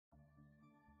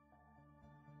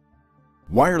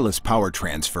Wireless power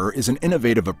transfer is an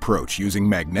innovative approach using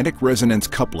magnetic resonance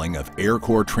coupling of air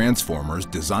core transformers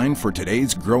designed for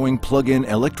today's growing plug-in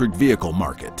electric vehicle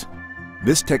market.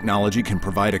 This technology can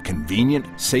provide a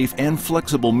convenient, safe, and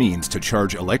flexible means to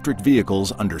charge electric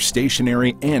vehicles under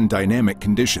stationary and dynamic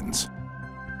conditions.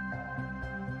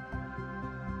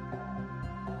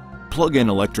 Plug-in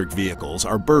electric vehicles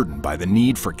are burdened by the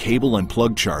need for cable and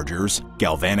plug chargers,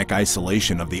 galvanic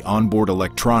isolation of the onboard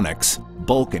electronics,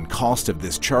 bulk and cost of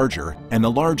this charger, and the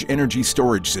large energy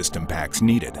storage system packs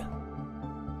needed.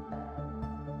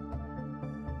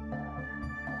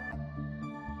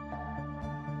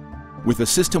 With a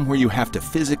system where you have to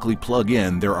physically plug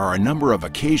in, there are a number of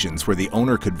occasions where the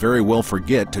owner could very well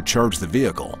forget to charge the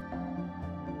vehicle.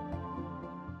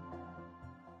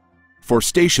 For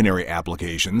stationary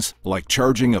applications, like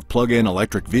charging of plug-in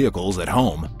electric vehicles at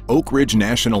home, Oak Ridge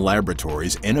National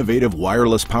Laboratory's innovative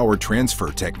wireless power transfer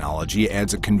technology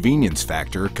adds a convenience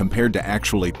factor compared to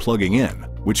actually plugging in,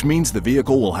 which means the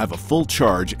vehicle will have a full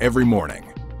charge every morning.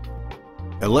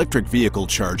 Electric vehicle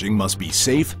charging must be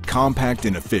safe, compact,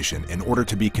 and efficient in order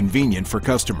to be convenient for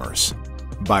customers.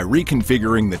 By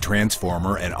reconfiguring the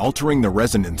transformer and altering the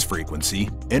resonance frequency,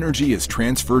 energy is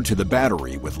transferred to the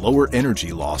battery with lower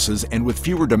energy losses and with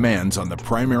fewer demands on the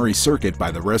primary circuit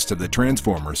by the rest of the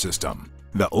transformer system.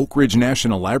 The Oak Ridge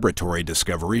National Laboratory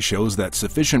discovery shows that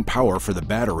sufficient power for the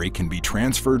battery can be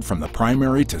transferred from the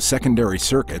primary to secondary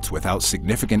circuits without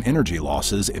significant energy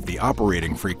losses if the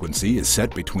operating frequency is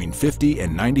set between 50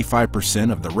 and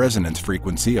 95% of the resonance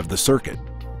frequency of the circuit.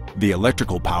 The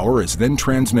electrical power is then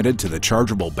transmitted to the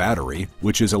chargeable battery,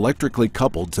 which is electrically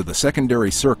coupled to the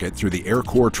secondary circuit through the air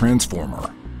core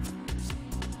transformer.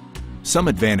 Some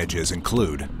advantages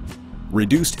include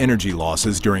reduced energy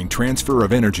losses during transfer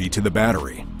of energy to the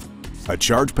battery, a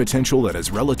charge potential that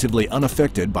is relatively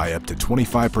unaffected by up to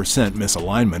 25%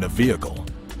 misalignment of vehicle.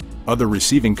 Other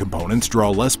receiving components draw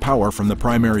less power from the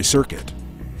primary circuit.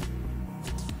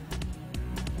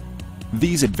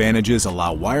 These advantages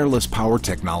allow wireless power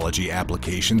technology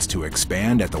applications to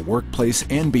expand at the workplace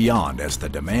and beyond as the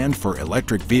demand for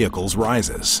electric vehicles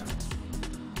rises.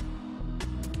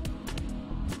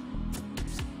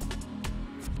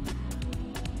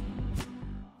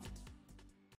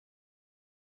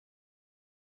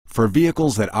 For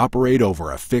vehicles that operate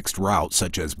over a fixed route,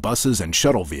 such as buses and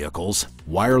shuttle vehicles,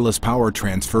 wireless power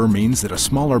transfer means that a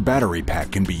smaller battery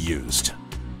pack can be used.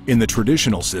 In the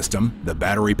traditional system, the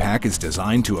battery pack is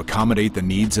designed to accommodate the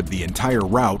needs of the entire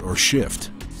route or shift.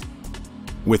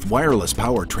 With wireless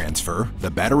power transfer,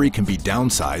 the battery can be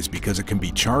downsized because it can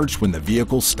be charged when the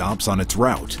vehicle stops on its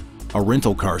route. A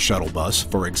rental car shuttle bus,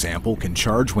 for example, can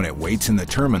charge when it waits in the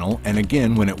terminal and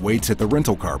again when it waits at the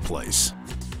rental car place.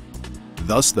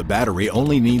 Thus, the battery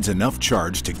only needs enough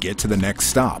charge to get to the next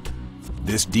stop.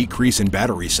 This decrease in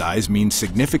battery size means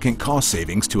significant cost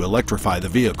savings to electrify the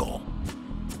vehicle.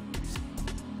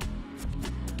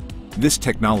 This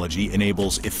technology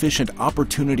enables efficient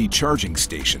opportunity charging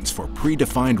stations for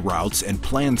predefined routes and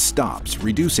planned stops,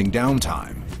 reducing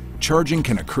downtime. Charging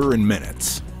can occur in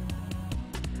minutes.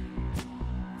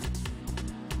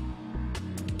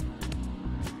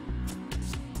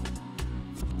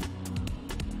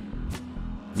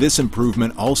 This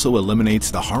improvement also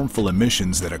eliminates the harmful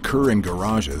emissions that occur in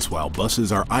garages while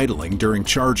buses are idling during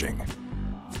charging.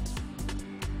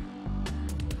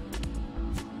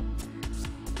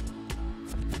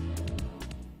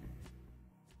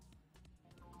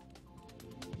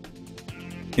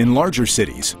 In larger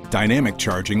cities, dynamic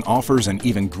charging offers an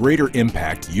even greater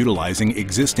impact utilizing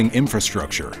existing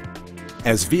infrastructure.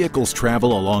 As vehicles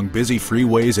travel along busy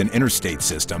freeways and interstate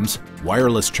systems,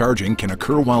 wireless charging can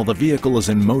occur while the vehicle is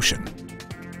in motion.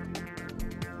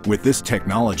 With this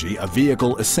technology, a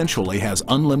vehicle essentially has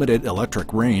unlimited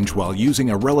electric range while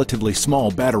using a relatively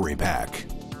small battery pack.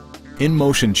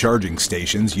 In-motion charging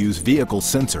stations use vehicle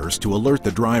sensors to alert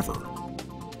the driver.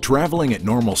 Traveling at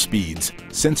normal speeds,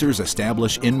 sensors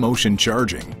establish in-motion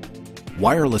charging.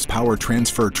 Wireless power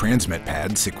transfer transmit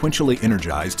pads sequentially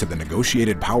energize to the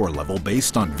negotiated power level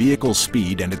based on vehicle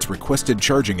speed and its requested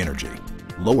charging energy.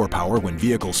 Lower power when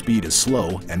vehicle speed is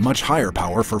slow and much higher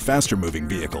power for faster-moving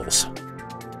vehicles.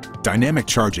 Dynamic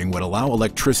charging would allow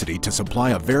electricity to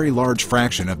supply a very large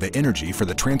fraction of the energy for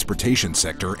the transportation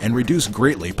sector and reduce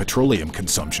greatly petroleum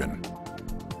consumption.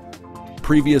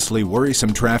 Previously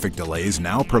worrisome traffic delays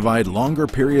now provide longer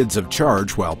periods of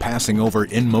charge while passing over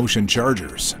in-motion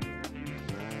chargers.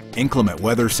 Inclement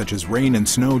weather such as rain and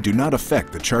snow do not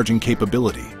affect the charging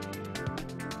capability.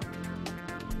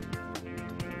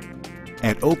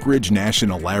 At Oak Ridge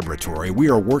National Laboratory, we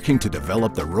are working to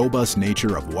develop the robust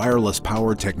nature of wireless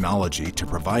power technology to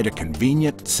provide a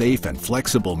convenient, safe, and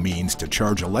flexible means to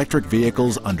charge electric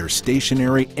vehicles under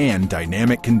stationary and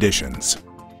dynamic conditions.